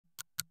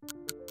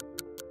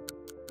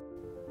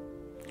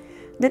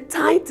The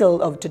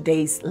title of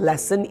today's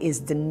lesson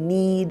is The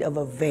Need of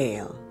a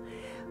Veil.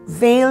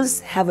 Veils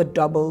have a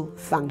double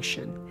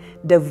function.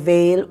 The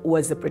veil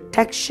was a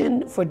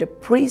protection for the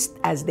priest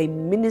as they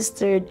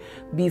ministered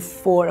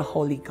before a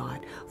holy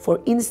God. For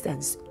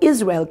instance,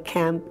 Israel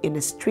camped in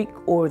a strict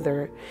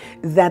order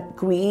that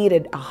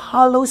created a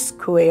hollow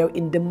square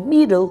in the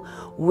middle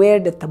where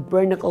the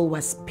tabernacle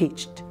was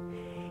pitched.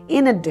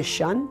 In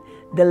addition,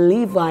 the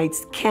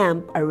Levites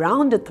camped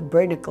around the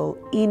tabernacle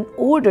in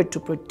order to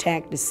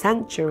protect the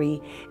sanctuary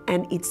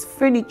and its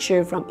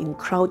furniture from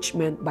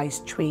encroachment by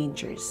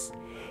strangers.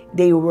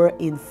 They were,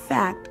 in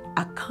fact,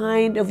 a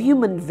kind of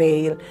human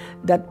veil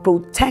that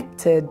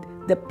protected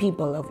the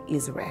people of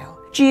Israel.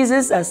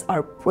 Jesus, as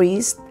our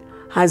priest,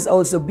 has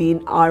also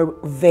been our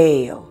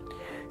veil.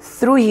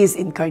 Through his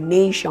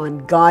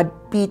incarnation, God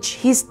pitched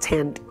his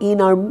tent in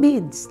our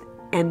midst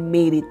and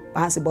made it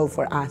possible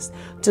for us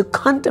to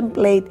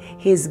contemplate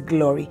his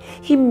glory.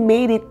 He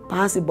made it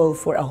possible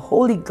for a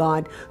holy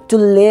God to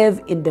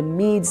live in the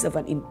midst of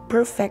an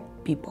imperfect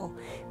people.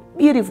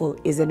 Beautiful,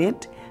 isn't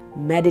it?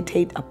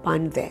 Meditate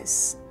upon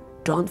this.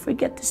 Don't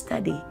forget to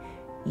study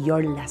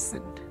your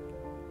lesson.